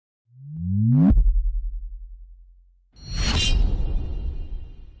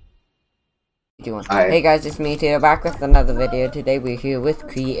Doing? Hi. Hey guys, it's me Taylor back with another video. Today we're here with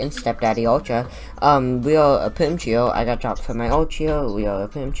Cree and Stepdaddy Ultra. We are a Pim Trio. I got dropped for my old trio. We are a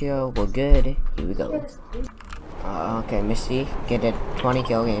Pim Trio. We're good. Here we go. Okay, Misty, get a 20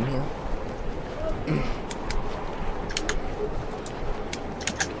 kill game here.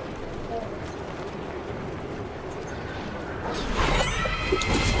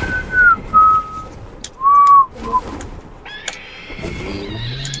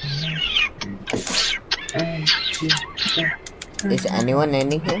 Is anyone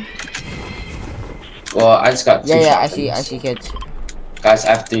landing here? Well, I just got two shotguns. I see kids. Guys,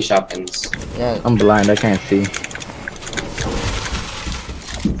 I have 3 shotguns. Yeah. I'm blind, I can't see.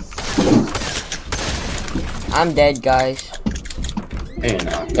 I'm dead, guys. Hey,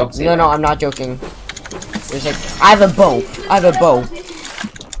 no, don't say No, I'm not joking. There's like, I have a bow.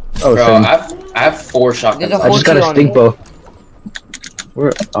 Oh, Bro, I have 4 shotguns. There's a I just got a on stink me. bow.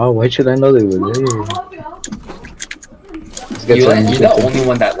 Where? Oh, why should I know they were there? You're the only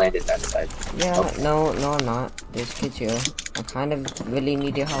one that landed that side. Yeah, no, I'm not. There's kids here. I kind of really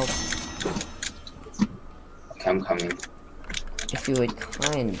need your help. Okay, I'm coming. If you would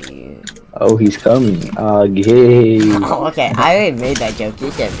kindly. Oh, he's coming. Gay. Oh, okay. I already made that joke.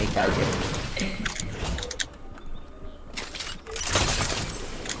 You can't make that joke.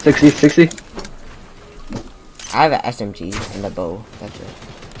 60. I have an SMG and a bow. That's it.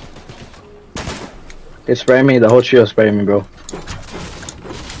 They spray me. The whole trio spray me, bro.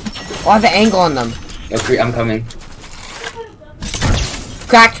 Oh, I have an angle on them. Okay, I'm coming.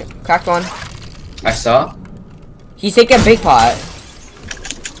 Cracked one. I saw. He's taking a big pot.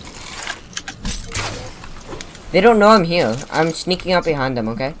 They don't know I'm here. I'm sneaking up behind them,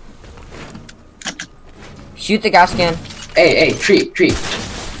 okay? Shoot the gas can. Hey, tree.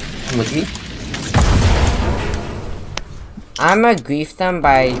 Come with me. I'm gonna grief them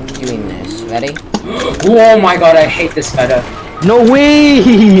by doing this. Ready? Oh my god, I hate this meta. No way!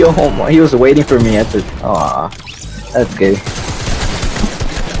 Oh my, he was waiting for me at the. Aw, that's gay.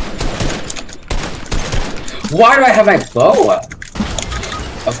 Why do I have my bow?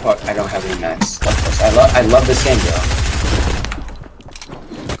 Of course, I don't have any max. Of course, I love this game, bro.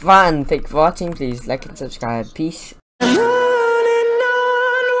 Fun. Thanks for watching. Please like and subscribe. Peace.